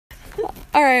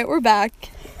All right, we're back.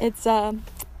 It's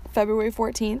February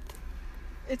 14th.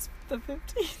 It's the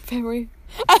 15th. February.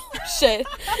 Oh shit!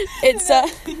 It's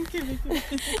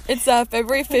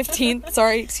February 15th.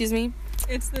 Sorry, excuse me.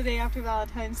 It's the day after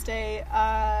Valentine's Day.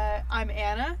 I'm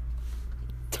Anna.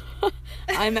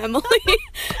 I'm Emily.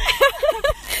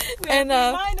 And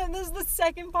this is the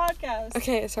second podcast.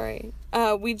 Okay, sorry.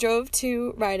 We drove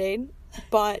to Rite Aid,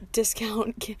 bought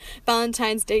discount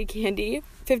Valentine's Day candy,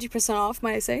 50% off,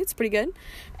 might I say. It's pretty good.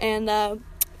 And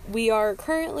we are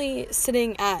currently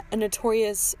sitting at a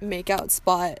notorious makeout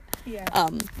spot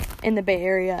in the Bay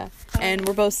Area, and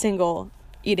we're both single,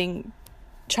 eating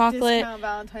chocolate. Discount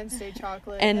Valentine's Day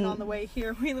chocolate. And on the way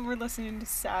here, we were listening to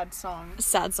sad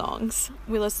songs.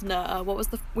 We listened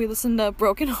to, we listened to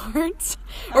Broken Hearts,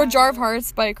 or Jar of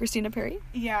Hearts by Christina Perri.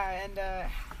 Yeah, and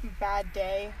Bad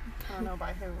Day. I don't know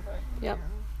by who, but yep.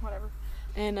 Whatever.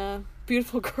 And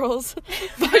Beautiful Girls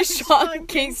by Sean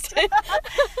Kingston.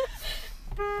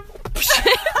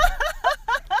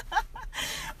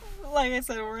 Like I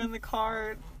said, we're in the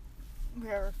car. We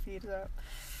have our feet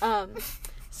up.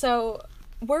 So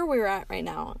where we're at right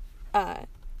now,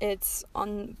 it's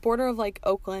on border of like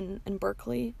Oakland and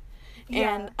Berkeley.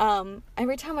 Yeah. And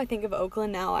every time I think of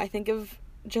Oakland now, I think of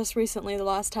just recently the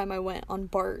last time I went on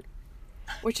BART,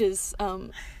 which is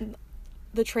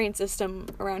the train system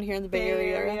around here in the Bay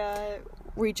Area.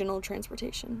 Regional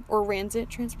transportation or Rancid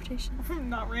transportation.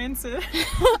 Not rancid.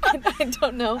 I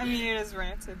don't know. I mean, it is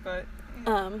rancid, but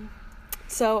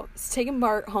so it's taking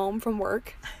BART home from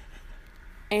work,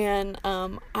 and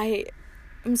I'm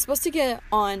supposed to get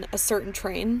on a certain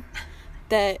train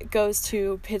that goes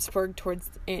to Pittsburgh towards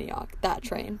Antioch, that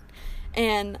train.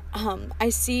 And I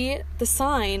see the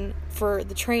sign for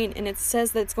the train, and it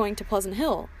says that it's going to Pleasant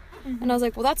Hill. Mm-hmm. And I was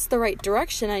like, well, that's the right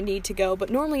direction I need to go. But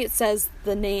normally it says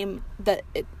the name that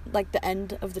it, like the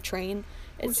end of the train.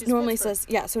 It normally says,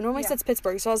 says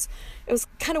Pittsburgh. So it was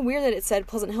kind of weird that it said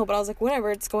Pleasant Hill, but I was like,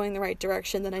 whatever, it's going the right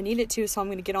direction, then I need it to, so I'm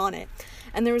going to get on it.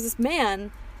 And there was this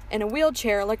man in a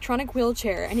wheelchair, electronic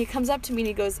wheelchair, and he comes up to me and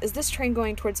he goes, is this train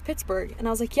going towards Pittsburgh? And I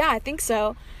was like, yeah, I think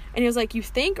so. And he was like, you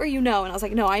think or you know? And I was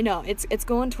like, no, I know. It's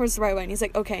going towards the right way. And he's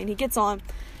like, okay. And he gets on.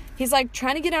 He's, like,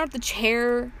 trying to get out of the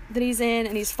chair that he's in,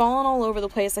 and he's falling all over the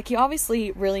place. Like, he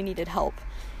obviously really needed help.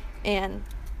 And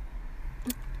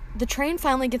the train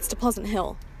finally gets to Pleasant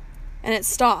Hill, and it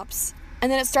stops.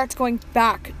 And then it starts going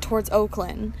back towards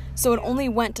Oakland. So it only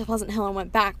went to Pleasant Hill and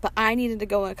went back, but I needed to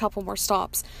go a couple more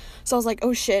stops. So I was like,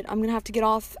 oh, shit, I'm going to have to get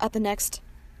off at the next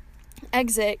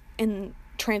exit and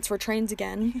transfer trains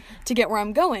again to get where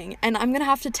I'm going. And I'm going to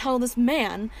have to tell this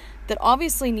man that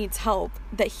obviously needs help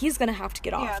that he's going to have to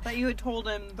get off. Yeah, that you had told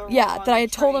him the wrong that I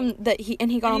had told train. him that he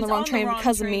got on the wrong train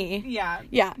because of me. Yeah.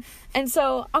 Yeah. And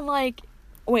so I'm like,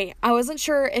 wait, I wasn't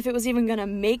sure if it was even going to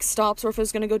make stops or if it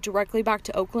was going to go directly back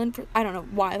to Oakland. I don't know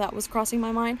why that was crossing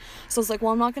my mind. So I was like,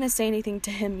 well, I'm not going to say anything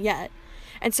to him yet.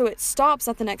 And so it stops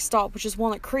at the next stop, which is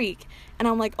Walnut Creek. And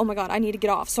I'm like, oh my God, I need to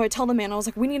get off. So I tell the man, I was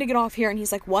like, we need to get off here. And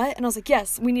he's like, what? And I was like,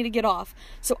 yes, we need to get off.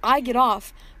 So I get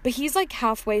off, but he's like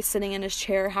halfway sitting in his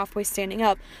chair, halfway standing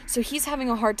up. So he's having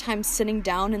a hard time sitting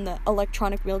down in the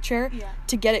electronic wheelchair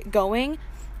to get it going.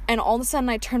 And all of a sudden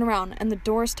I turn around and the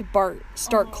doors to BART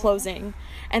start closing.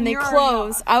 And they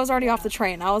close. I was already off the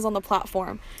train. I was on the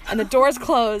platform. And the doors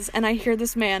close, and I hear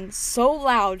this man so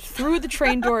loud through the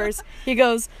train doors. He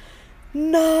goes,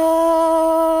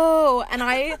 no! And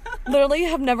I literally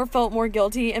have never felt more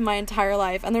guilty in my entire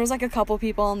life. And there was like a couple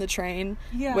people on the train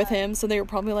with him, so they were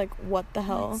probably like, what the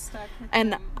hell?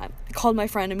 And I called my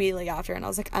friend immediately after, and I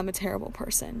was like, I'm a terrible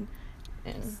person.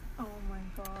 And oh my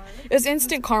God. It was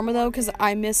instant karma though, because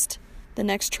I missed the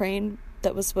next train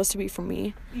that was supposed to be for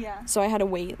me. Yeah. So I had to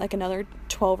wait like another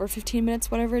 12 or 15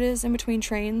 minutes, whatever it is, in between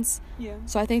trains. Yeah.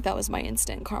 So I think that was my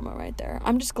instant karma right there.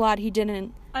 I'm just glad he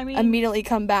didn't immediately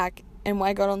come back, and when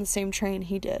I got on the same train,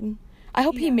 he did. I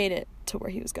hope he made it to where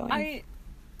he was going.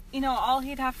 All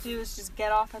he'd have to do is just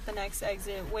get off at the next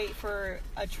exit, wait for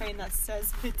a train that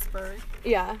says Pittsburgh.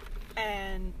 Yeah.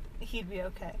 And he'd be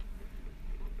okay.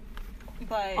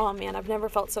 But oh man, I've never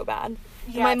felt so bad.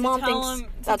 Yeah, my mom thinks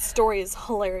that story is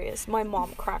hilarious. My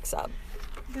mom cracks up.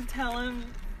 To tell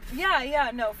him,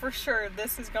 no, for sure,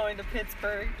 this is going to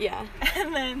Pittsburgh. Yeah.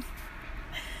 And then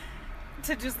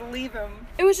to just leave him.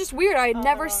 It was just weird. I had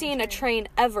never seen a train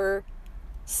ever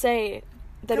say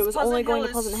that it was only going to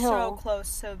Pleasant Hill. So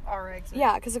close to our exit.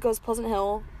 Yeah, because it goes Pleasant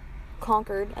Hill,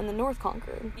 Concord, and then North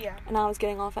Concord. Yeah. And I was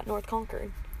getting off at North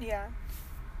Concord. Yeah.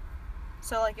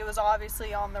 So, like, it was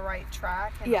obviously on the right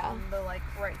track and on the, like,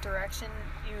 right direction.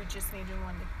 You just needed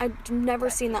one to... I've never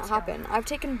seen that happen. I've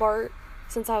taken BART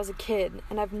since I was a kid,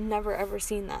 and I've never, ever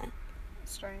seen that.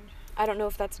 Strange. I don't know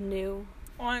if that's new.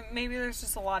 Well, maybe there's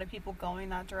just a lot of people going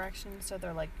that direction, so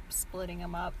they're, like, splitting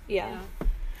them up. Yeah. You know?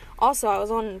 Also, I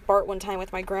was on BART one time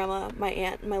with my grandma, my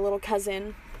aunt, and my little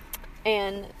cousin,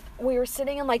 and we were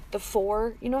sitting in, like, the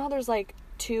 4. You know how there's, like,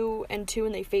 2 and 2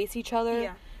 and they face each other?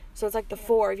 Yeah. So it's, like, the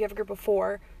 4, if you have a group of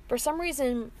 4. For some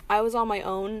reason, I was on my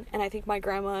own, and I think my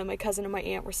grandma and my cousin and my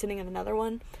aunt were sitting in another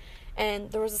one.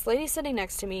 And there was this lady sitting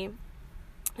next to me,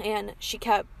 and she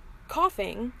kept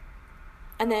coughing,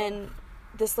 and then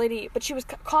this lady, but she was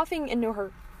coughing into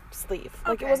her sleeve.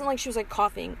 Like, it wasn't like she was, like,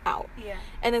 coughing out. Yeah.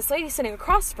 And this lady sitting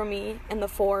across from me in the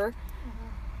 4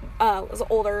 was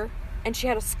older, and she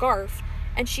had a scarf,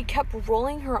 and she kept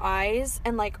rolling her eyes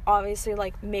and, like, obviously,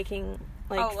 like, making,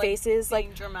 like, faces.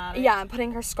 Like, dramatic. Yeah, and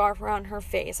putting her scarf around her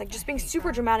face. Like, just being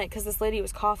super dramatic because this lady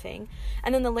was coughing.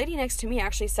 And then the lady next to me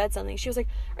actually said something. She was like,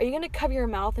 "Are you going to cover your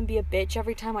mouth and be a bitch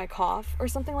every time I cough?" Or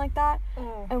something like that.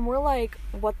 Oh. And we're like,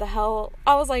 what the hell?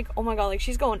 I was like, oh my god, like,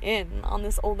 she's going in on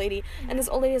this old lady. And this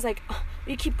old lady is like,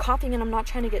 "You keep coughing and I'm not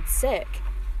trying to get sick."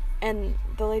 And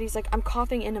the lady's like, "I'm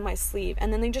coughing into my sleeve."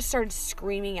 And then they just started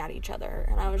screaming at each other.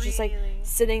 And I was just, like,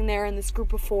 sitting there in this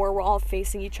group of 4. We're all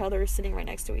facing each other, sitting right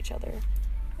next to each other.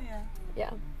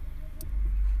 Yeah.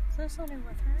 Is there something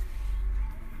with her?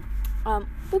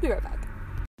 We'll be right back.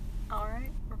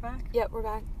 Alright, we're back? Yep, we're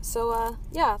back. So,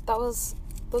 yeah, those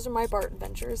are my BART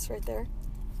adventures right there.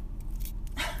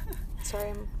 Sorry,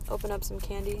 I'm opening up some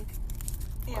candy.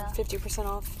 Yeah. 50%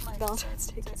 off Valentine's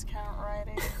Day. Discount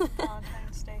riding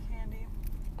Valentine's Day candy.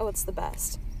 Oh, it's the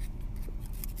best.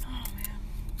 Oh, man.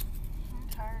 I'm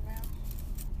tired now.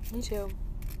 Me too.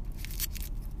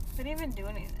 They didn't even do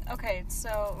anything. Okay,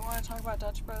 so we want to talk about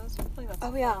Dutch Bros? I think that's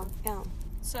fun. Yeah.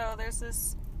 So there's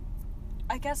this,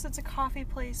 I guess it's a coffee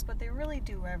place, but they really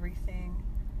do everything.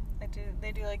 They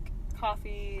do like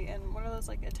coffee and what are those,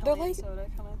 like, Italian soda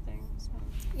kind of things?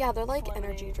 Yeah, they're like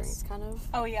lemonades. Energy drinks, kind of.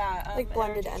 Oh yeah, like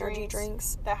blended energy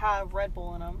drinks that have Red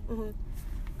Bull in them. Mm-hmm.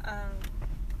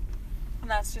 And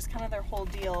that's just kind of their whole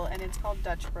deal, and it's called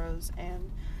Dutch Bros.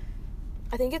 And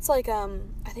I think it's like I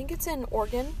think it's in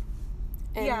Oregon.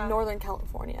 In Northern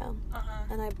California.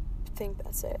 And I think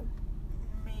that's it.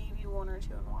 Maybe 1 or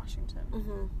 2 in Washington.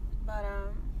 Mm-hmm. But,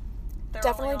 they're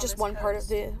definitely just one part of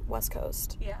the West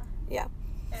Coast. Yeah. Yeah.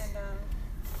 And,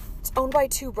 it's owned by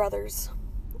 2 brothers,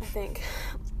 I think.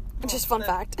 Just fun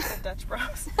fact. The Dutch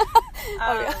Bros.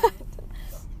 Yeah.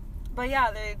 But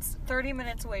yeah, it's 30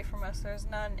 minutes away from us. There's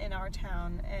none in our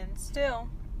town. And still...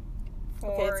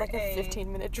 Okay, it's like a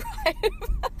 15-minute drive.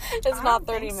 It's not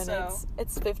 30 minutes. So.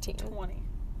 It's 15. 20.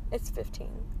 It's 15.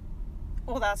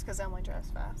 Well, that's because Emily drives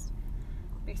fast.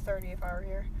 It'd be 30 if I were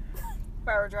here. If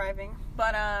I were driving.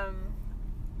 But,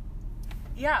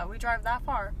 yeah, we drive that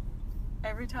far.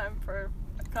 Every time for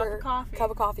a cup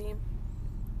of coffee.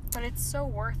 But it's so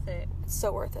worth it. It's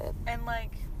so worth it. And,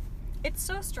 like, it's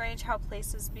so strange how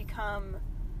places become...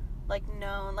 like,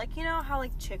 known, like, you know how,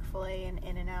 like, Chick-fil-A and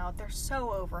In-N-Out, they're so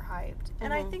overhyped,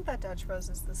 and I think that Dutch Bros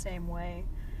is the same way.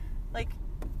 Like,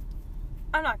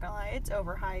 I'm not gonna lie, it's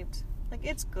overhyped. Like,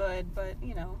 it's good, but,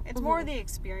 you know, it's more the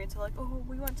experience of, like, oh,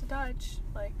 we went to Dutch,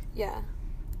 like, yeah,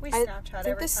 we Snapchat every time we go there. I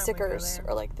think the stickers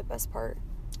are, like, the best part.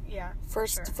 Yeah,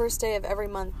 first day of every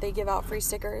month, they give out free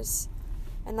stickers,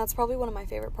 and that's probably one of my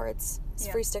favorite parts, is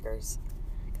free stickers.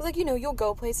 Because, like, you know, you'll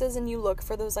go places and you look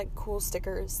for those, like, cool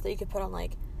stickers that you could put on,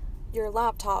 like, your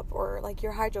laptop or, like,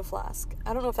 your Hydro Flask.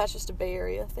 I don't know if that's just a Bay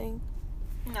Area thing.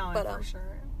 No, but, for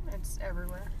sure. It's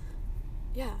everywhere.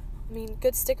 Yeah. I mean,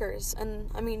 good stickers. And,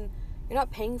 I mean, you're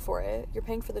not paying for it. You're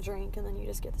paying for the drink, and then you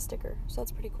just get the sticker. So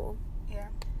that's pretty cool. Yeah.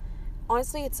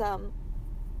 Honestly, it's, I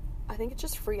think it's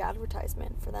just free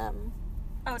advertisement for them.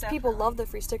 Oh, definitely. People love the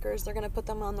free stickers. They're going to put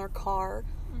them on their car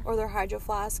or their Hydro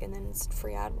Flask, and then it's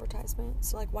free advertisement.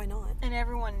 So, like, why not? And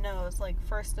everyone knows, like,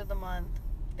 first of the month,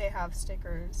 they have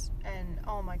stickers, and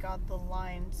oh my god, the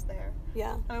lines there.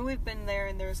 Yeah. I mean, we've been there,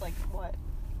 and there's like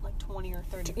 20 or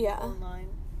 30 people in line,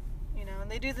 you know,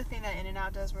 and they do the thing that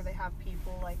In-N-Out does where they have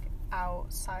people, like,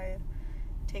 outside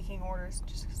taking orders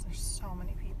just because there's so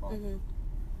many people. Mm-hmm.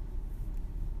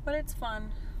 But it's fun.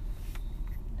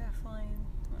 Definitely.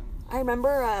 I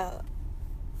remember, I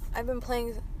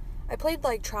played,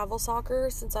 like, travel soccer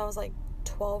since I was, like,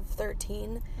 12,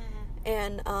 13,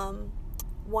 and,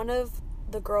 one of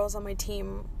the girls on my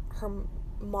team, her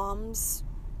mom's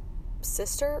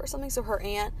sister or something, so her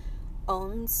aunt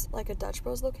owns, like, a Dutch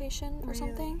Bros location or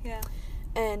something. Yeah.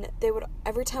 And they would,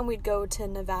 every time we'd go to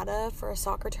Nevada for a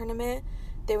soccer tournament,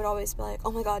 they would always be like,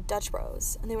 oh my god, Dutch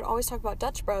Bros. And they would always talk about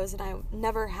Dutch Bros, and I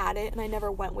never had it, and I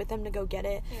never went with them to go get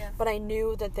it. Yeah. But I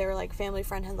knew that their, like, family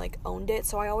friend had, like, owned it,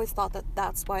 so I always thought that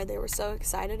that's why they were so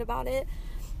excited about it.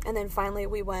 And then finally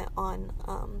we went on,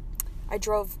 I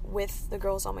drove with the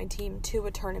girls on my team to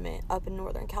a tournament up in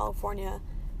Northern California,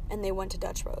 and they went to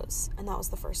Dutch Bros, and that was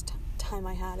the first time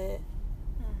I had it.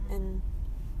 Mm-hmm. And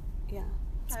yeah,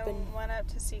 I went up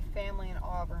to see family in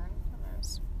Auburn, and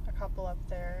there's a couple up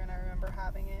there, and I remember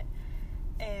having it.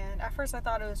 And at first I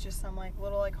thought it was just some like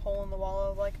little like hole in the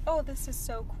wall of like, oh, this is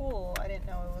so cool. I didn't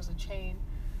know it was a chain.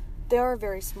 They are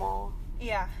very small.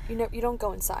 Yeah. You don't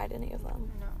go inside any of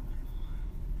them. No.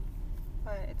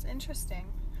 But it's interesting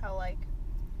how like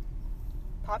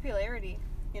popularity,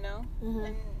 you know? Mm-hmm.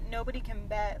 And nobody can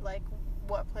bet like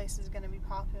what place is going to be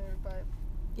popular, but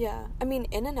yeah. I mean,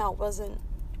 In-N-Out wasn't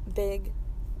big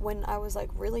when I was like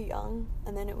really young,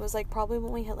 and then it was like probably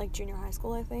when we hit like junior high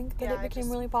school, I think, that it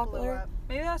became really popular.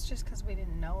 Maybe that's just because we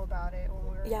didn't know about it when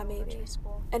we were in elementary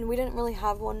school. And we didn't really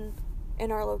have one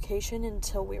in our location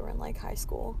until we were in like high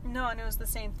school. No, and it was the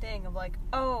same thing of like,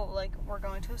 oh, like we're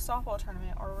going to a softball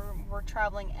tournament, or we're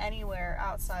traveling anywhere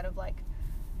outside of like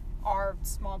our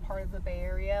small part of the Bay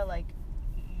Area. Like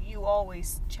you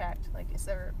always checked like, is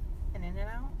there an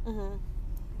In-N-Out? Mm-hmm.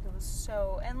 It was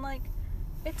so, and like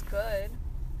it's good.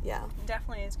 Yeah.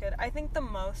 Definitely is good. I think the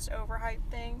most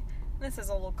overhyped thing, and this is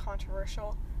a little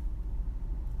controversial,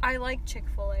 I like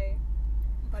Chick-fil-A,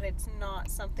 but it's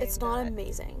not something It's not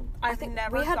amazing. I think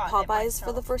never we had Popeyes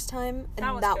for the first time,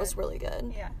 and that was really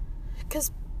good. Yeah.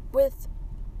 Because with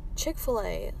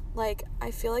Chick-fil-A, like, I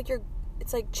feel like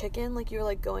it's like chicken, like you're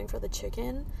like going for the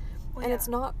chicken, and it's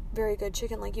not very good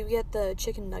chicken. Like, you get the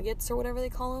chicken nuggets or whatever they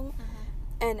call them,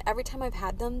 and every time I've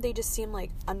had them, they just seem like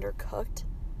undercooked.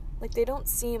 Like, they don't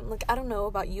seem, like, I don't know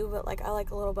about you, but, like, I like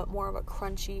a little bit more of a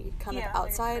crunchy kind of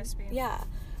outside. Like yeah.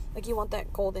 Like, you want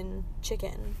that golden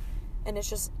chicken. And it's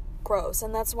just gross.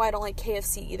 And that's why I don't like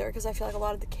KFC either, because I feel like a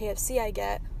lot of the KFC I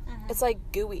get, it's, like,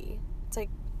 gooey. It's, like,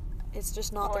 it's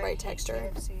just not the right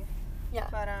texture. KFC. Yeah.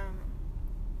 But,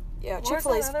 yeah,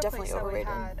 Chick-fil-A is definitely overrated.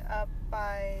 We had up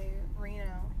by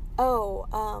Reno. Oh,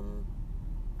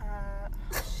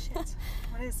 shit.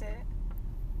 What is it?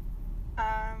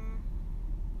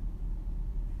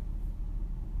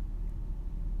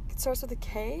 It starts with a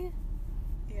K?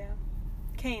 Yeah.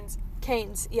 Cane's,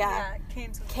 yeah. Yeah,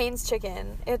 Cane's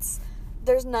chicken.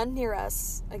 There's none near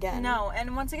us again. No,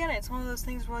 and once again, it's one of those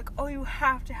things where like, oh, you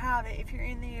have to have it. If you're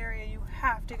in the area, you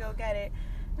have to go get it.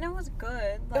 And it was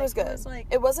good. Like, it was good.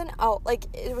 It wasn't out, like,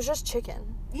 it was just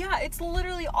chicken. Yeah, it's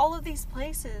literally all of these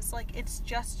places. Like, it's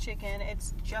just chicken.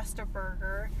 It's just a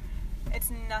burger.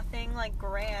 It's nothing, like,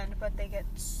 grand, but they get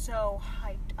so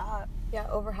hyped up. Yeah,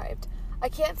 overhyped. I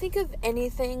can't think of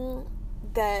anything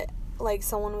that, like,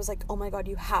 someone was like, oh my god,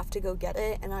 you have to go get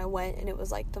it, and I went, and it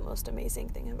was, like, the most amazing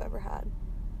thing I've ever had.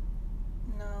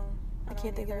 No. I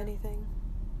can't think of anything.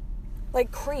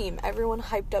 Like, cream. Everyone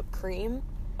hyped up cream.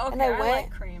 Okay, and I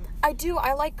like cream. I do.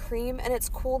 I like cream, and it's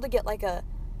cool to get, like, a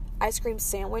ice cream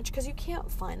sandwich, because you can't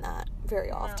find that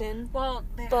very often. Well,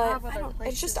 they have other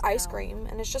places it's just ice cream,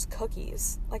 and it's just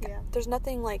cookies. Like, there's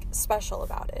nothing, like, special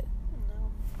about it.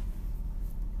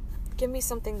 Give me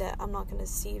something that I'm not going to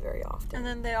see very often. And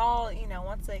then they all, you know,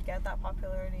 once they get that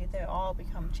popularity, they all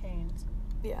become chains.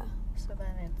 Yeah. So then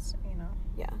it's, you know,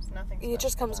 it's nothing special. It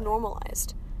just comes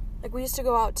normalized. Like, we used to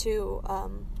go out to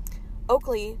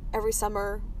Oakley every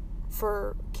summer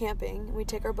for camping. We'd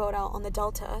take our boat out on the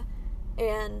Delta,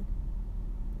 and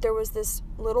there was this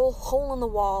little hole in the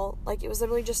wall. Like, it was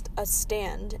literally just a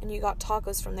stand, and you got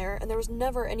tacos from there, and there was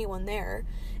never anyone there.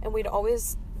 And we'd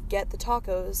always get the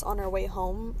tacos on our way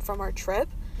home from our trip,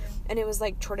 and it was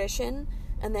like tradition.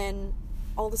 And then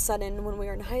all of a sudden, when we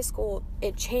were in high school,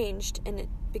 it changed, and it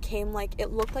became like,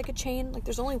 it looked like a chain. Like,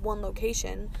 there's only one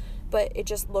location, but it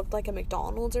just looked like a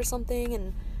McDonald's or something.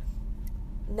 And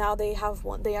now they have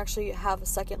one. They actually have a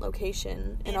second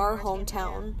location in our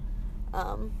hometown.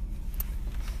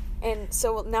 And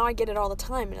so now I get it all the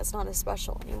time, and it's not as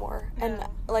special anymore. And,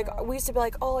 we used to be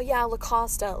like, oh, yeah, La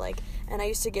Costa, like, and I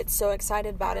used to get so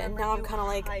excited about it, and now I'm kind of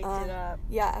like,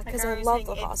 yeah, because I love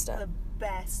La Costa. It's the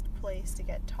best place to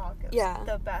get tacos. Yeah.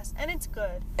 The best. And it's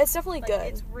good. It's definitely good.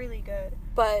 It's really good.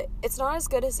 But it's not as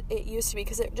good as it used to be,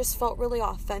 because it just felt really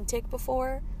authentic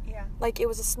before. Yeah. Like, it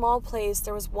was a small place,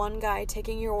 there was one guy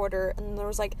taking your order, and there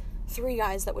was, like, 3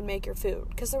 guys that would make your food,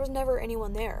 because there was never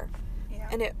anyone there.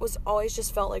 And it was always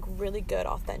just felt like really good,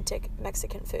 authentic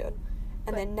Mexican food.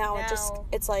 And then now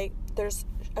it's like there's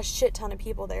a shit ton of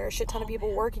people there, a shit ton of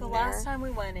people working there. The last time we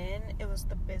went in, it was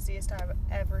the busiest I've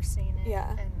ever seen it. Yeah.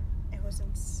 And it was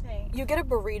insane. You get a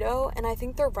burrito, and I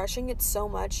think they're rushing it so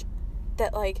much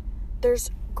that, like,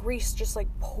 there's grease just, like,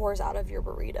 pours out of your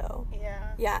burrito.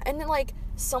 Yeah. Yeah, and then, like,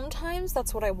 sometimes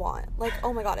that's what I want. Like,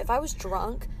 oh my god, if I was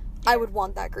drunk, I would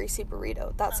want that greasy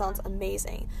burrito. That sounds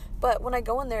amazing. But when I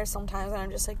go in there sometimes, and I'm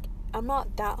just like, I'm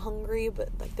not that hungry, but,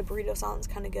 like, the burrito sounds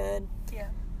kind of good. Yeah.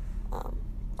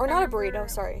 Or not a burrito,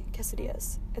 sorry.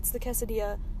 Quesadillas. It's the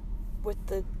quesadilla with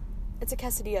the... It's a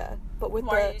quesadilla, but with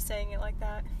Why are you saying it like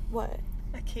that? What?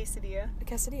 A quesadilla. A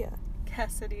quesadilla.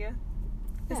 Quesadilla.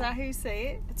 Is that how you say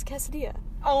it? It's quesadilla.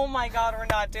 Oh my god, we're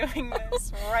not doing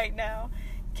this right now.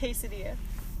 Quesadilla.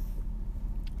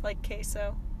 Like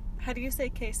queso. How do you say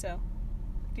queso?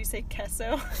 Do you say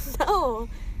queso? No.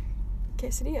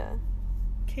 Quesadilla.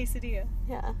 Quesadilla.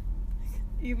 Yeah.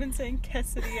 You've been saying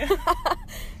quesadilla.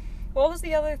 What was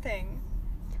the other thing?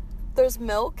 There's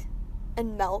milk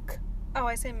and milk. Oh,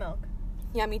 I say milk.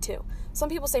 Yeah, me too. Some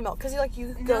people say milk because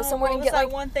you go somewhere and get like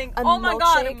one thing. A oh my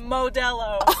god, milkshake.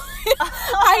 Modelo.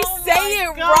 I say it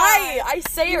right. I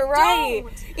say it right.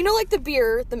 Don't. You know, like the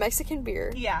beer, the Mexican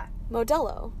beer. Yeah.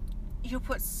 Modelo. You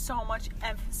put so much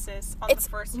emphasis on It's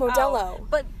the first Modelo. Oh,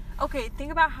 but okay,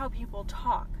 think about how people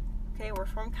talk. Okay, we're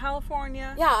from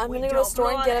California. Yeah, I'm gonna go to the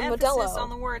store and get a Modelo. On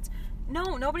the words.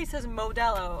 No, nobody says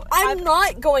Modelo. I'm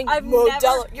not going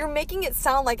Modelo. You're making it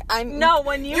sound like I'm... No,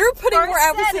 when you're putting more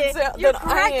emphasis than I am. You're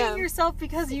correcting yourself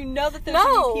because you know that there's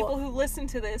going to be people who listen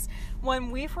to this.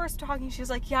 When we first were talking, she was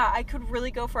like, yeah, I could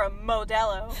really go for a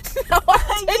Modelo. No,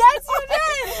 I did yes, you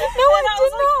did. No, I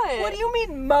did not. What do you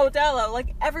mean Modelo?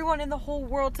 Like, everyone in the whole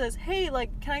world says, hey,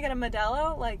 like, can I get a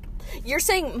Modelo? Like... You're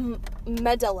saying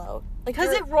Modelo.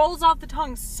 Because it rolls off the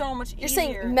tongue so much easier. You're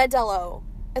saying Modelo.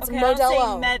 It's okay, Modelo. I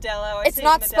don't say Modelo. It's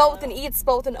not spelled with an E, it's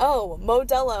spelled with an O.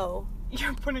 Modelo.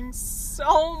 You're putting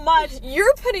so much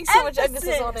You're putting so much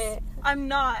emphasis on it. I'm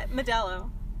not. Modelo.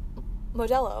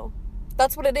 Modelo.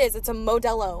 That's what it is. It's a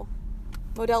Modelo.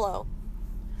 Modelo.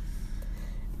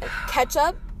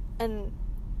 Ketchup and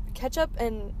ketchup.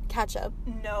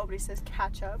 Nobody says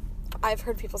ketchup. I've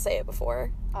heard people say it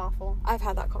before. Awful. I've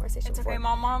had that conversation before. It's okay.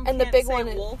 My mom and can't the big say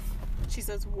one wolf. She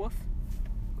says woof.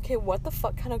 Okay, what the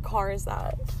fuck kind of car is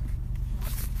that?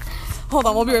 Hold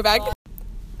on, we'll be right back.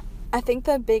 I think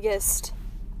the biggest,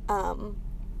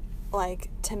 like,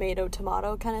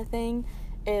 tomato kind of thing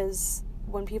is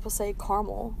when people say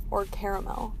caramel or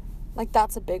caramel. Like,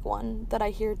 that's a big one that I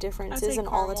hear differences in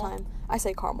all the time. I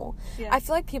say caramel. Yeah. I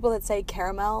feel like people that say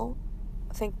caramel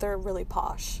think they're really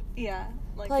posh. Yeah.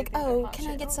 Like oh, can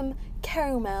I get some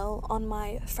caramel on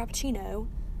my Frappuccino?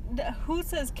 Who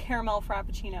says caramel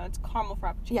Frappuccino? It's caramel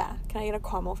Frappuccino. Yeah, can I get a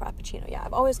caramel Frappuccino? Yeah,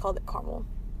 I've always called it caramel.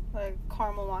 Like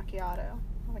caramel macchiato.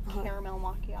 Like caramel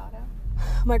macchiato.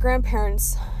 My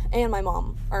grandparents and my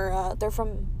mom are, they're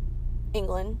from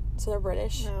England, so they're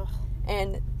British. Ugh.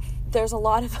 And there's a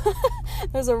lot of,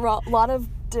 lot of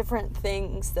different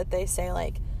things that they say,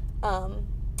 like, oh,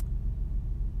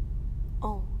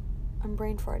 I'm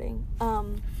brain farting.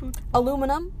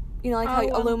 Aluminum. You know, like how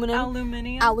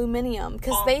aluminium.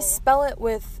 Because they spell it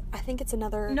with, I think it's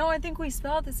another... No, I think we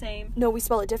spell it the same. No, we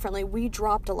spell it differently. We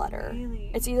dropped a letter. Really?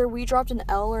 It's either we dropped an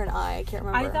L or an I. I can't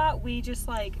remember. I thought we just,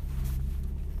 like...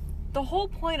 The whole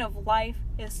point of life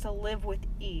is to live with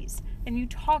ease. And you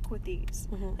talk with ease.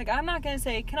 Mm-hmm. Like, I'm not going to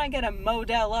say, can I get a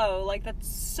Modelo? Like, that's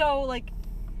so, like...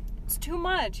 It's too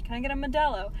much. Can I get a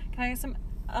Modelo? Can I get some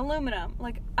aluminum?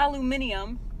 Like,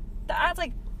 aluminium. That's,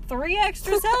 like... 3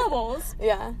 extra syllables.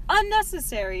 Yeah.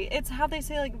 Unnecessary. It's how they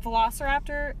say, like,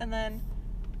 velociraptor, and then...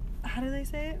 How do they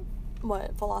say it?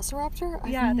 What? Velociraptor?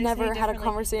 Yeah, I've never had a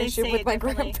conversation with my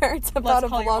grandparents about a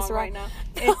velociraptor. Right now.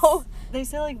 No. They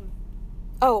say, like...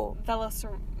 Oh.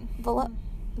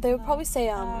 They would probably say,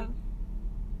 I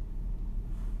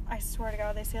swear to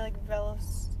God, they say, like,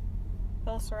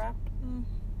 velociraptor.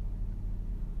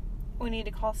 We need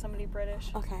to call somebody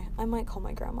British. Okay. I might call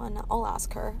my grandma, and I'll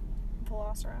ask her.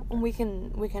 Velociraptor. And we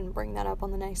can bring that up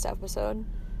on the next episode.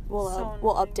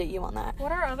 We'll update you on that.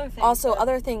 What are other things? Also,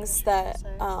 other things that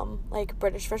like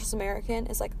British versus American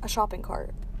is like a shopping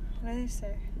cart. What do they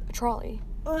say? A trolley.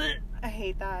 I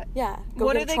hate that. Yeah.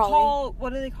 What do they call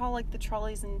like the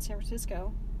trolleys in San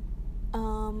Francisco?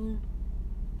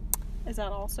 Is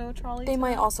that also a trolley? They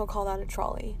might also call that a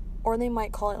trolley. Or they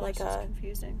might call it like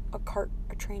confusing. A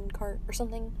train cart or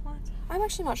something. What? I'm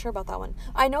actually not sure about that one.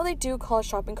 I know they do call a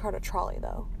shopping cart a trolley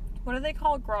though. What do they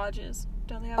call garages?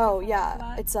 Don't they have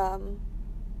yeah. It's I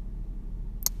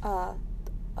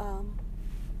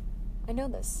know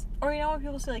this. Or you know when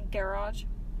people say like garage?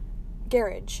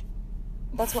 Garage.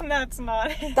 That's what That's not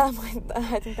it. I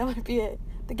think that might be it.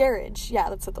 The garage.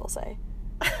 Yeah, that's what they'll say.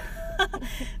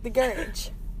 The garage.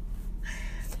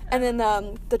 And then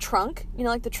the trunk, you know,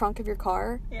 like the trunk of your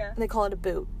car. Yeah. And they call it a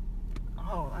boot.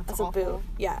 Oh, that's awful. A boot.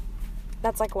 Yeah.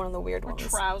 That's like one of the weird ones.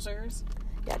 Trousers.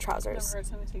 Yeah, trousers. I've never heard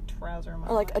somebody say trouser in my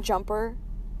life. Or like life. a jumper.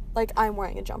 Like I'm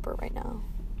wearing a jumper right now.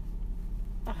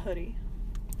 A hoodie.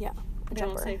 Yeah. They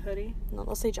don't say hoodie? No,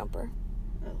 they'll say jumper.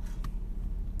 Ugh.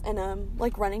 And,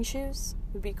 like, running shoes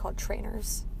would be called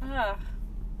trainers. Ugh.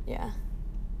 Yeah.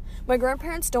 My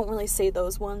grandparents don't really say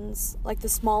those ones. Like, the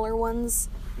smaller ones,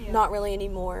 not really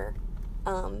anymore.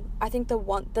 I think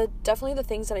definitely the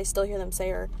things that I still hear them say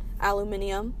are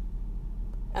aluminium.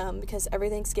 Because every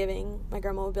Thanksgiving, my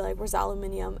grandma would be like, where's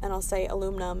aluminium? And I'll say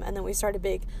aluminum. And then we start a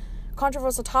big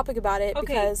controversial topic about it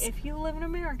because... if you live in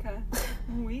America,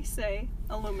 we say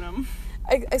aluminum.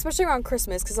 Especially around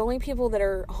Christmas, because the only people that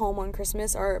are home on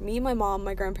Christmas are me, my mom,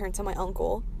 my grandparents, and my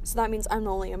uncle. So that means I'm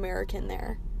the only American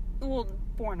there. Well,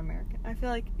 born American. I feel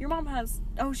like your mom has...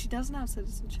 Oh, she doesn't have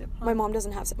citizenship, huh? My mom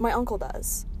doesn't have... My uncle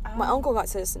does. Oh. My uncle got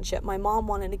citizenship. My mom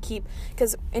wanted to keep...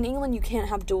 Because in England, you can't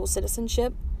have dual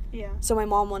citizenship. Yeah. So my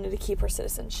mom wanted to keep her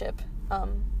citizenship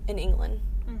in England.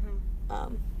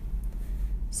 Mm-hmm.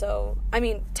 So, I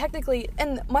mean, technically...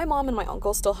 And my mom and my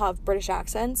uncle still have British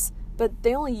accents, but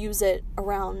they only use it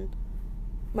around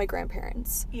my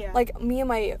grandparents. Yeah. Like, me and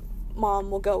my mom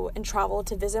will go and travel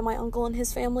to visit my uncle and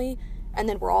his family, and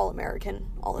then we're all American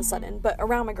all of a sudden. But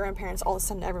around my grandparents, all of a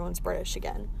sudden, everyone's British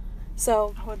again.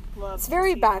 So, I would love it's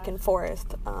very back that. And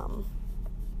forth.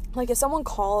 Like, if someone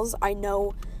calls, I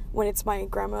know when it's my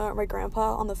grandma or my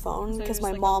grandpa on the phone, because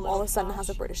my mom all of a sudden has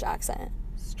a British accent.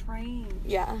 Strange.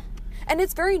 Yeah. And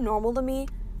it's very normal to me.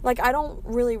 Like, I don't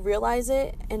really realize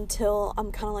it until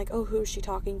I'm kind of like, oh, who is she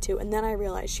talking to? And then I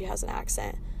realize she has an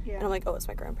accent. Yeah. And I'm like, oh, it's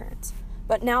my grandparents.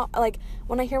 But now, like,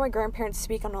 when I hear my grandparents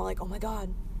speak, I'm not like, oh my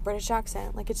god, British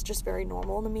accent. Like, it's just very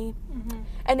normal to me. Mm-hmm.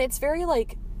 And it's very,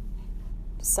 like,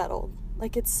 settled.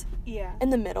 Like, it's in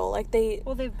the middle. Like, they've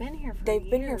been here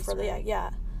for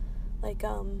right? like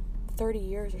 30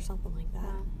 years or something like that.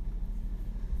 Yeah.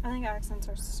 I think accents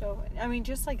are so... I mean,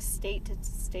 just, like, state to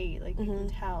state. Like, you can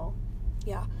tell.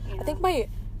 Yeah. You know? I think my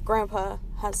grandpa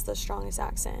has the strongest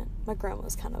accent. My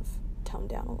grandma's kind of toned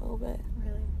down a little bit.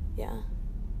 Really? Yeah.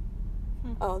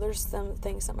 Oh, there's some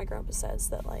things that my grandpa says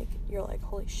that, like, you're like,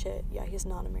 holy shit, yeah, he's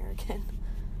not American.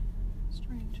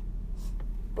 Strange.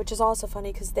 Which is also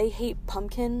funny, because they hate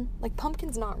pumpkin. Like,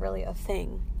 pumpkin's not really a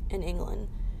thing in England.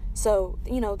 So,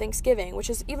 you know, Thanksgiving,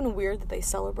 which is even weird that they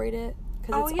celebrate it.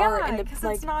 Because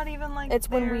it's not even, like, it's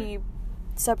when we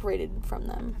separated from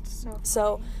them. That's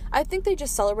so I think they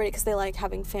just celebrate it because they like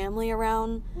having family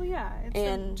around. Well, yeah,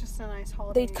 it's just a nice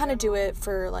holiday. They kind of do it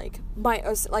for like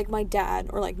my dad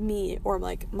or like me or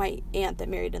like my aunt that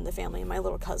married in the family and my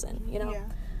little cousin, you know.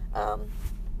 Yeah.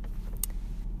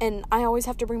 And I always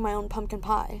have to bring my own pumpkin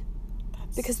pie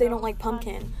because they don't like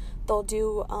pumpkin. Funny. They'll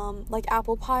do like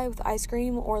apple pie with ice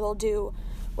cream, or they'll do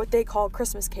what they call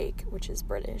Christmas cake, which is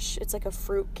British. It's like a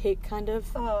fruit cake kind of.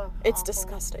 It's awful.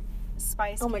 Disgusting.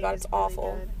 Spice. Oh my god, it's really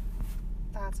awful. Good.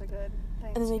 That's a good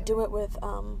thing. And then they do it with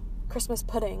Christmas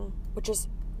pudding, which is,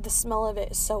 the smell of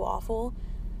it is so awful,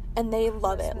 and they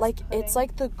love it. Like, pudding. It's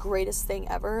like the greatest thing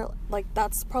ever. Like,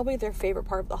 that's probably their favorite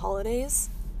part of the holidays.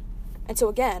 And so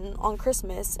again, on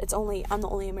Christmas, I'm the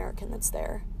only American that's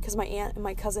there because my aunt and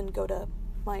my cousin go to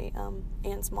my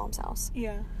aunt's mom's house.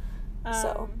 Yeah.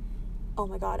 So, oh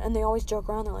my god, and they always joke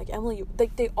around. They're like, Emily,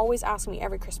 they always ask me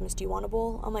every Christmas, do you want a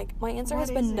bowl? I'm like, my answer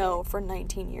has been no for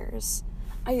 19 years.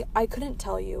 I couldn't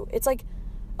tell you. It's like,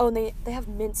 oh, and they have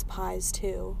mince pies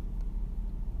too.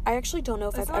 I actually don't know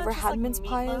if I've ever had mince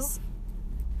pies.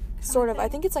 Sort of. I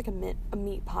think it's like a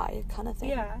meat pie kind of thing.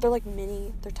 Yeah. They're like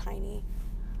mini. They're tiny.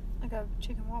 Like a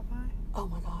chicken pot pie? Oh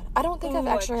my god. I don't think I've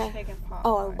actually... chicken pot pie.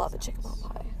 I love a chicken pot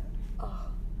pie. Oh,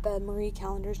 the Marie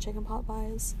Callender's chicken pot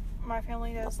pies. My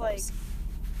family does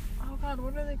oh god,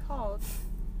 what are they called?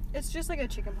 It's just like a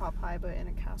chicken pot pie, but in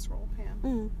a casserole pan.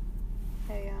 Mm.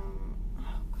 Oh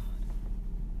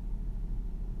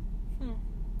god.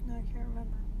 No, I can't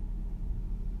remember.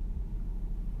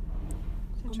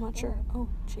 I'm not sure. Oh,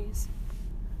 jeez.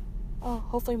 Oh,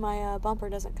 hopefully my bumper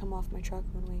doesn't come off my truck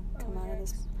when we come out of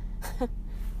this.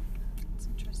 That's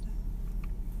interesting.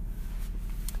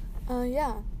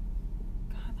 Yeah.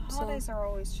 God, the holidays are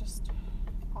always just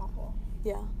awful.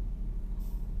 Yeah.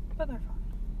 But they're fun.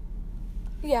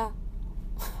 Yeah.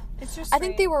 It's just I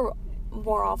think they were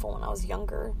more awful when I was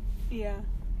younger. Yeah.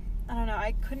 I don't know.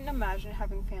 I couldn't imagine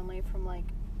having family from, like,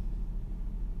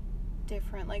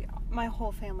 different... Like, my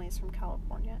whole family is from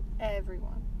California.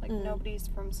 Everyone. Like, nobody's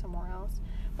from somewhere else.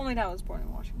 Well, my dad was born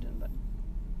in Washington, but...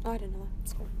 Oh, I didn't know that.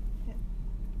 That's cool. Yeah.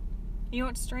 You know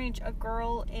what's strange? A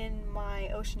girl in my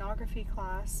oceanography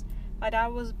class... My dad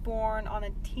was born on a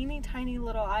teeny tiny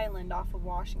little island off of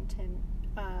Washington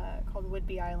called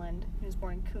Whidbey Island. He was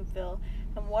born in Coopville.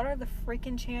 And what are the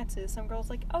freaking chances? Some girl's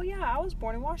like, oh yeah, I was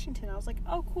born in Washington. I was like,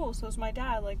 oh cool, so is my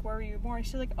dad. Like, where were you born?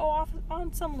 She's like, oh, off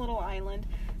on some little island.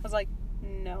 I was like,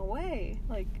 no way.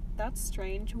 Like, that's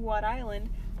strange. What island?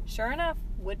 Sure enough,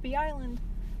 Whidbey Island.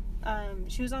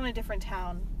 She was on a different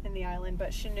town in the island,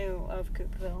 but she knew of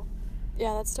Coupeville.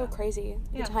 Yeah, that's so crazy.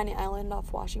 Yeah. A tiny island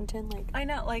off Washington. Like, I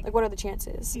know, like what are the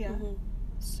chances? Yeah. Mm-hmm.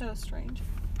 So strange.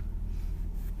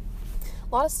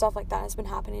 A lot of stuff like that has been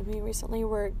happening to me recently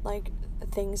where, like,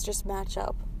 things just match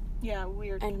up. Yeah,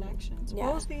 weird connections. Yeah.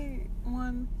 What was the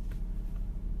one?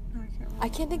 No, I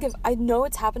can't think of... I know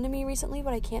it's happened to me recently,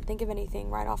 but I can't think of anything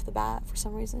right off the bat for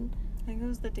some reason. I think it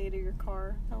was the date of your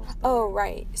car.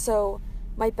 Right. So,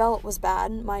 my belt was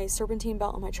bad. My serpentine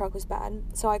belt on my truck was bad.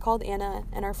 So, I called Anna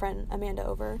and our friend Amanda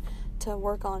over to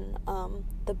work on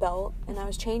the belt, and I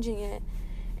was changing it.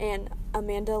 And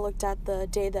Amanda looked at the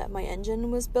day that my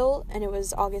engine was built, and it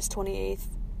was August 28th,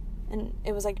 and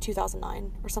it was like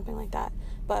 2009 or something like that.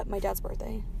 But my dad's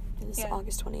birthday is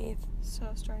August 28th.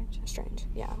 So strange. Strange,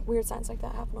 yeah. Weird signs like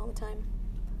that happen all the time.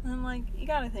 And, like, you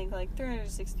gotta think, like,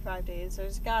 365 days,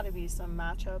 there's gotta be some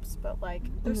matchups, but, like,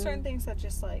 there's certain things that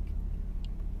just, like...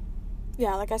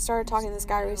 Yeah, like, I started talking to this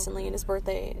guy recently, and his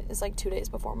birthday is, like, 2 days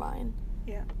before mine.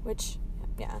 Yeah. Which,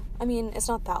 yeah. I mean, it's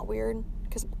not that weird,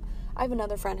 because I have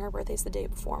another friend, her birthday's the day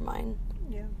before mine.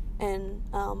 Yeah. And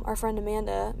our friend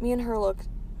Amanda, me and her look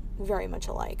very much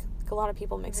alike. Like, a lot of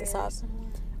people mix this up. Similar.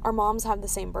 Our moms have the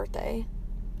same birthday.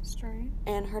 Strange.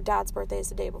 And her dad's birthday is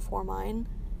the day before mine.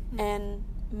 Mm-hmm. And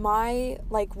my,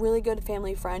 like, really good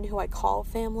family friend, who I call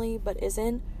family but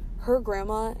isn't, her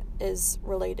grandma is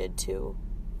related to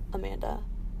Amanda.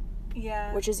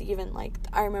 Yeah. Which is even, like,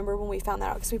 I remember when we found that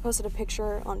out, because we posted a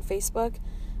picture on Facebook,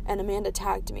 and Amanda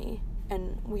tagged me,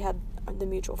 and we had the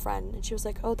mutual friend, and she was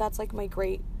like, oh, that's, like, my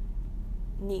great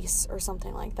niece or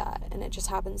something like that, and it just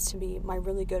happens to be my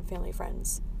really good family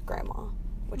friend's grandma,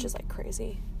 which is, like,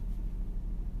 crazy.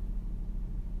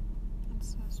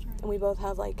 That's so strange. And we both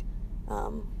have, like,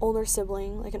 older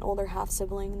sibling, like an older half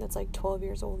sibling that's, like, 12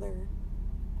 years older.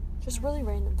 Just really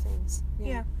random things.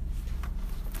 Yeah.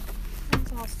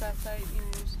 It's all stuff that, you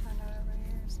just find out over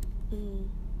years. Mm.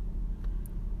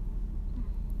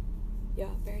 Yeah,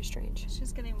 very strange. It's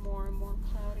just getting more and more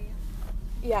cloudy.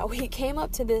 Yeah, we came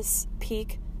up to this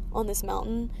peak on this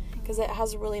mountain because it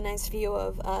has a really nice view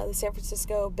of the San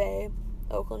Francisco Bay,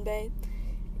 Oakland Bay,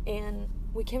 and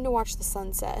we came to watch the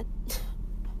sunset.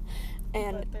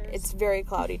 And it's very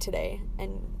cloudy today,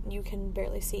 and you can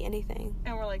barely see anything.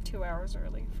 And we're like 2 hours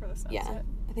early for the sunset. Yeah,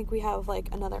 I think we have like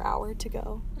another hour to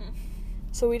go.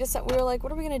 So we were like,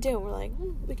 what are we gonna do? And we're like,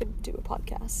 we could do a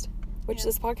podcast. Which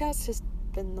this podcast has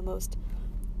been the most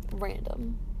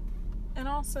random. And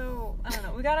also, I don't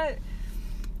know, we gotta...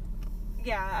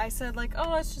 Yeah, I said like,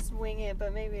 oh, let's just wing it,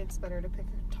 but maybe it's better to pick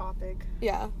a topic.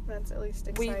 Yeah. That's at least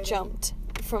exciting. We jumped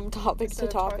from topic to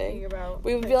topic.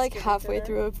 We would be like halfway dinner.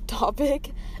 through a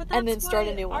topic and then start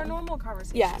a new one. Our normal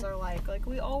conversations are like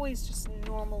we always just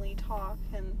normally talk,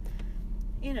 and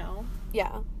you know.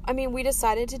 Yeah. I mean, we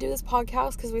decided to do this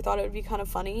podcast because we thought it would be kind of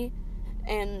funny,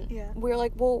 and we were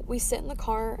like, well, we sit in the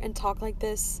car and talk like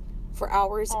this for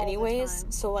hours all anyways,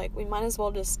 so like we might as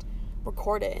well just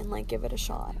record it and like give it a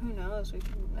shot. Who knows, we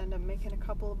can end up making a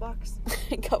couple of bucks.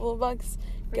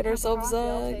 Get ourselves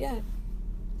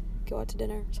go out to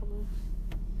dinner or something.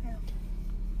 Yeah,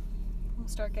 we'll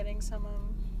start getting some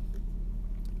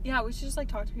we should just like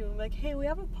talk to people and be like, hey, we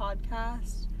have a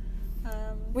podcast,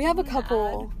 we have a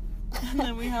couple and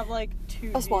then we have like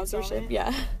a sponsorship.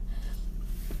 Yeah.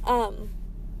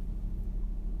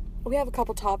 We have a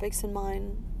couple topics in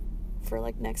mind for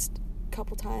like next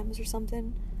couple times or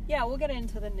something. Yeah, we'll get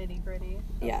into the nitty-gritty.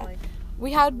 Yeah. Like,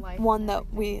 we had one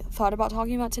that we thought about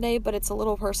talking about today, but it's a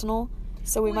little personal,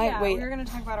 so we might wait. We're going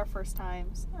to talk about our first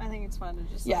times. I think it's fun to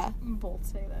just both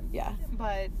say that. Yeah.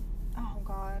 But, oh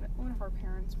God, what if our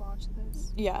parents watch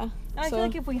this? Yeah. And I feel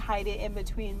like if we hide it in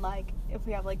between, like, if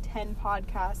we have like 10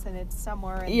 podcasts and it's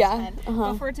somewhere in 10,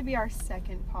 but for it to be our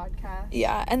second podcast.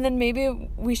 Yeah, and then maybe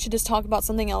we should just talk about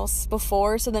something else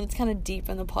before, so then it's kind of deep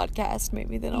in the podcast.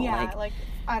 Maybe they don't like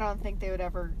I don't think they would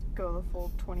ever go the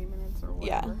full 20 minutes or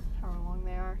whatever, however long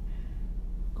they are.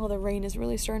 Oh, the rain is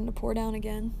really starting to pour down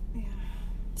again. Yeah.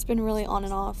 It's been really on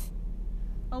and off.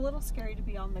 A little scary to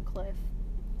be on the cliff.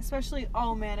 Especially,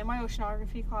 oh man, in my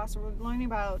oceanography class, we're learning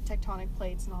about tectonic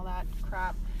plates and all that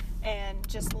crap. And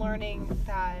just learning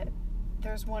that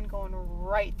there's one going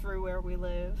right through where we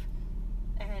live.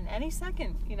 And any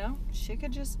second, she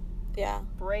could just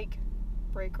break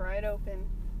right open.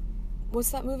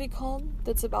 What's that movie called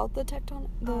that's about the tectonic?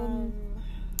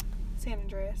 San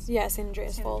Andreas. Yeah, San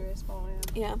Andreas Fault.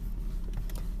 Yeah.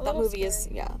 That movie is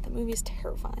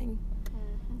terrifying.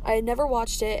 Mm-hmm. I had never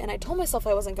watched it, and I told myself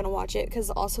I wasn't going to watch it, because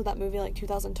also that movie, like,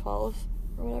 2012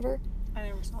 or whatever.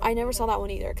 I never saw that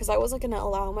one either, because I wasn't going to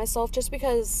allow myself, just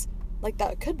because, like,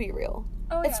 that could be real.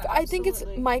 Oh, yeah, I think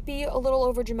it might be a little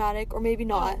over dramatic, or maybe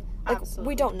not. Like, absolutely.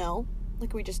 We don't know.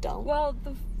 Like, we just don't. Well,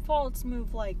 the faults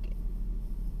move, like,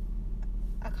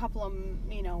 a couple of,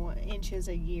 inches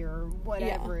a year, or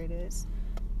whatever it is.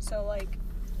 So, like,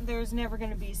 there's never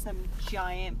going to be some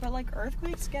giant, but, like,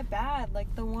 earthquakes get bad.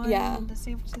 Like, the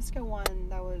San Francisco one,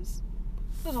 it was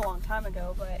a long time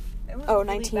ago, but it was really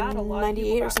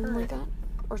 1998 or something like that?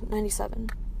 Or 97?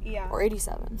 Yeah. Or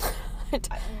 87.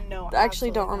 No, I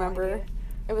actually don't remember. No,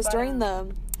 it was during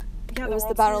the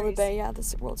Battle of the Bay. Yeah,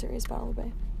 the World Series Battle of the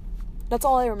Bay. That's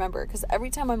all I remember, because every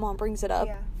time my mom brings it up,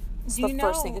 it's the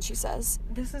first thing that she says.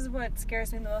 This is what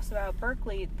scares me the most about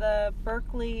Berkeley. The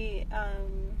Berkeley,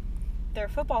 their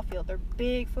football field, their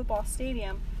big football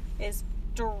stadium, is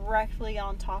directly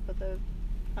on top of the,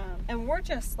 and we're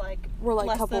like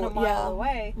less than a mile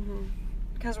away,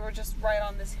 because we're just right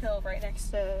on this hill right next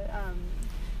to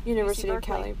University of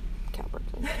Cali,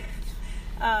 Berkeley.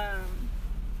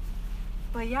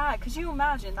 But yeah, could you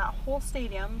imagine that whole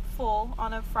stadium full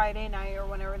on a Friday night or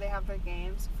whenever they have their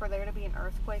games, for there to be an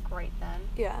earthquake right then?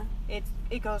 Yeah.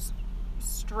 It goes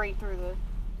straight through the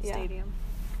stadium.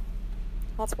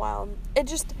 That's wild. It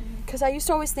just, because I used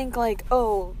to always think, like,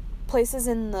 oh, places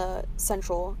in the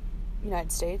central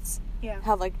United States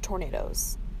have, like,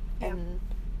 tornadoes. Yeah.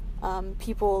 And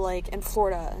people, like, in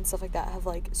Florida and stuff like that have,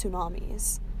 like,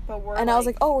 tsunamis. I was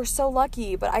like, oh, we're so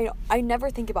lucky, but I never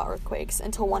think about earthquakes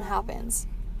until one happens.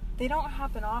 They don't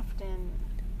happen often.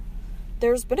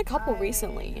 There's been a couple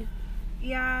recently.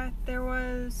 Yeah, there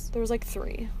was like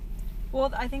 3.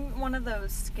 Well, I think one of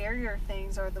those scarier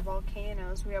things are the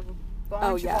volcanoes. We have a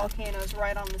bunch of volcanoes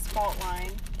right on this fault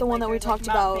line. The one that we talked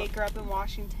about. Mount Baker up in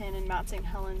Washington and Mount St.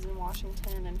 Helens in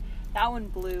Washington, and that one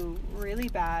blew really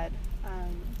bad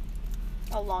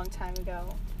a long time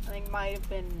ago. I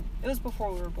think it was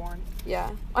before we were born.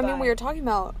 Yeah. I mean, we were talking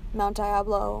about Mount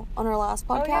Diablo on our last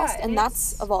podcast, and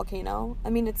that's a volcano. I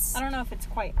mean, I don't know if it's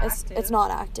quite active. It's not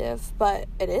active, but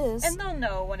it is. And they'll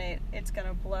know when it's going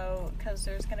to blow, because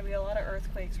there's going to be a lot of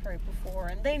earthquakes right before,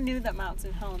 and they knew that Mount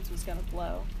St. Helens was going to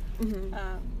blow. Mm-hmm.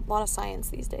 A lot of science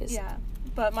these days. Yeah.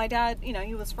 But my dad,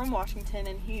 he was from Washington,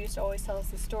 and he used to always tell us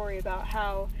the story about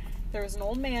how there was an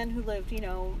old man who lived,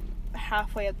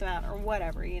 halfway up the mountain or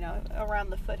whatever, around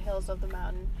the foothills of the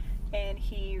mountain, and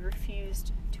he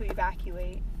refused to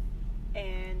evacuate,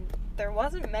 and there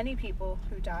wasn't many people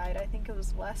who died. I think it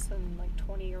was less than like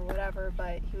 20 or whatever,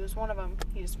 but he was one of them.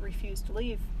 He just refused to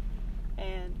leave,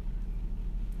 and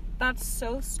that's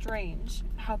so strange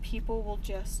how people will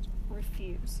just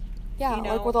refuse. Yeah,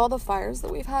 like with all the fires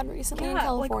that we've had recently in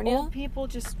California. Like old people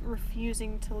just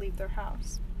refusing to leave their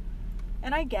house.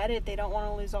 And I get it, they don't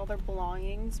want to lose all their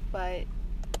belongings, but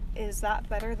is that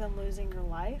better than losing your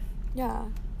life? Yeah.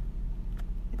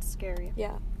 It's scary.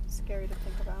 Yeah. It's scary to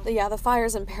think about. The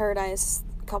fires in Paradise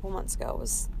a couple months ago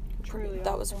was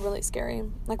was really scary.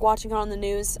 Like, watching it on the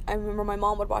news, I remember my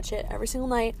mom would watch it every single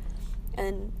night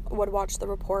and would watch the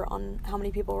report on how many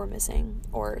people were missing,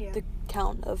 or the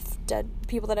count of dead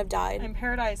people that have died. And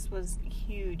Paradise was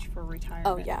huge for retirement.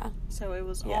 Oh, yeah. So it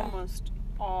was almost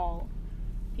all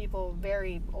people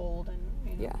very old, and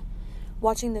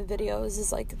watching the videos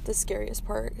is like the scariest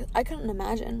part. I couldn't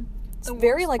imagine. It's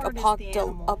very like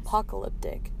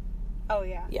apocalyptic. Oh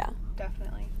yeah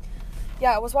definitely.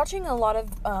 I was watching a lot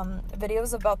of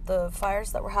videos about the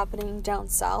fires that were happening down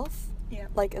south,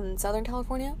 like in Southern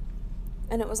California,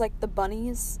 and it was like the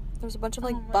bunnies. There was a bunch of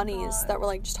like bunnies that were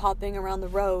like just hopping around the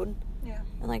road,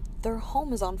 and like their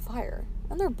home is on fire.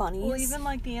 And they're bunnies. Well, even,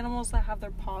 like, the animals that have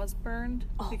their paws burned,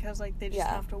 because, like, they just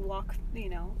have to walk,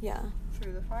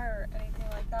 through the fire, anything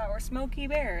like that. Or Smokey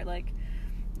Bear, like,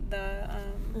 the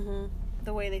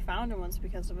way they found him was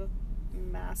because of a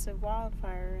massive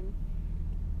wildfire, and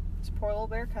this poor little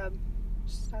bear cub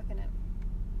stuck in it.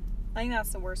 I think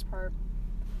that's the worst part.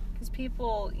 Because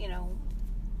people,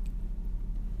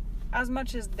 as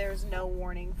much as there's no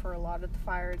warning for a lot of the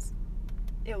fires,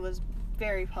 it was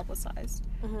very publicized.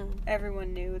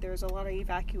 Everyone knew. There was a lot of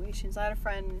evacuations. I had a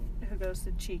friend who goes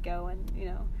to Chico,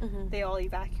 and they all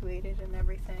evacuated and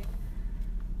everything.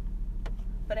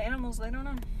 But animals, they don't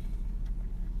know.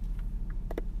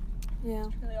 Yeah,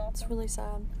 it's really awful. It's really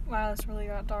sad. Wow, this really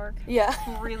got dark. Yeah.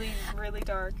 Really, really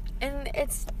dark. And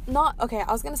it's not, okay,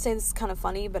 I was gonna say this is kind of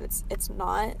funny, but it's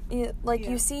not.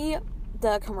 You see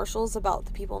the commercials about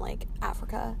the people in, like,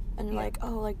 Africa, and like,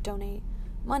 oh, like, donate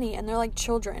money, and they're like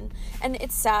children, and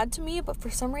it's sad to me, but for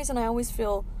some reason I always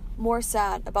feel more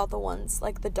sad about the ones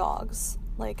like the dogs,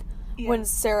 like when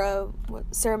Sarah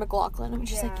McLachlan was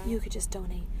just like, you could just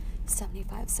donate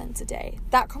 75 cents a day.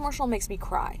 That commercial makes me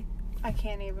cry. I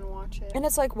can't even watch it. And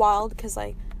it's like wild, because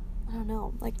like I don't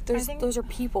know. Like, those are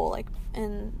people, like,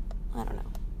 and I don't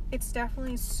know. It's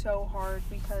definitely so hard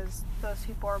because those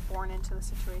people are born into the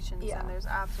situations, and there's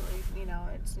absolutely,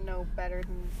 it's no better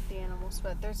than the animals,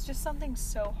 but there's just something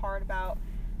so hard about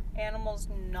animals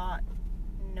not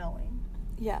knowing.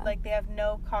 Yeah. Like, they have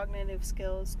no cognitive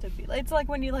skills to be... It's like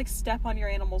when you, like, step on your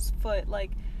animal's foot,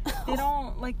 like, they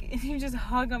don't, like, if you just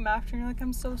hug them after, and you're like,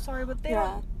 I'm so sorry, but they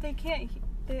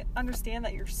understand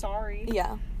that you're sorry.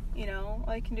 Yeah.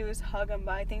 All you can do is hug them,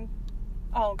 but I think...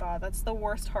 Oh, God, that's the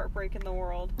worst heartbreak in the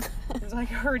world. It's like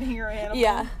hurting your animal.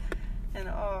 Yeah. And,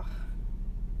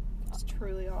 it's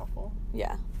truly awful.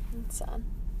 Yeah. It's sad.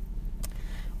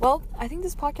 Well, I think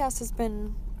this podcast has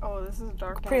been... Oh, this is a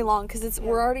dark pretty long, because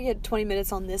we're already at 20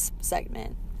 minutes on this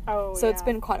segment. Oh, so it's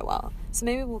been quite a while. So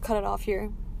maybe we'll cut it off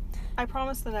here. I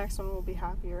promise the next one will be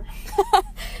happier.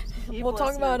 We'll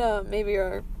talk about maybe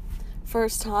our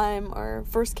first time or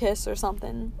first kiss or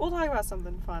something. We'll talk about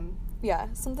something fun. Yeah,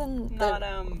 something not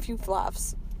a few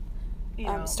laughs.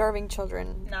 Starving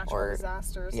children. Natural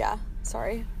disasters. Yeah,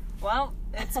 sorry. Well,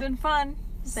 it's been fun.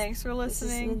 Thanks for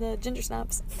listening. This is the Ginger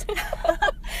Snaps.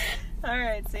 All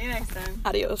right, see you next time.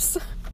 Adios.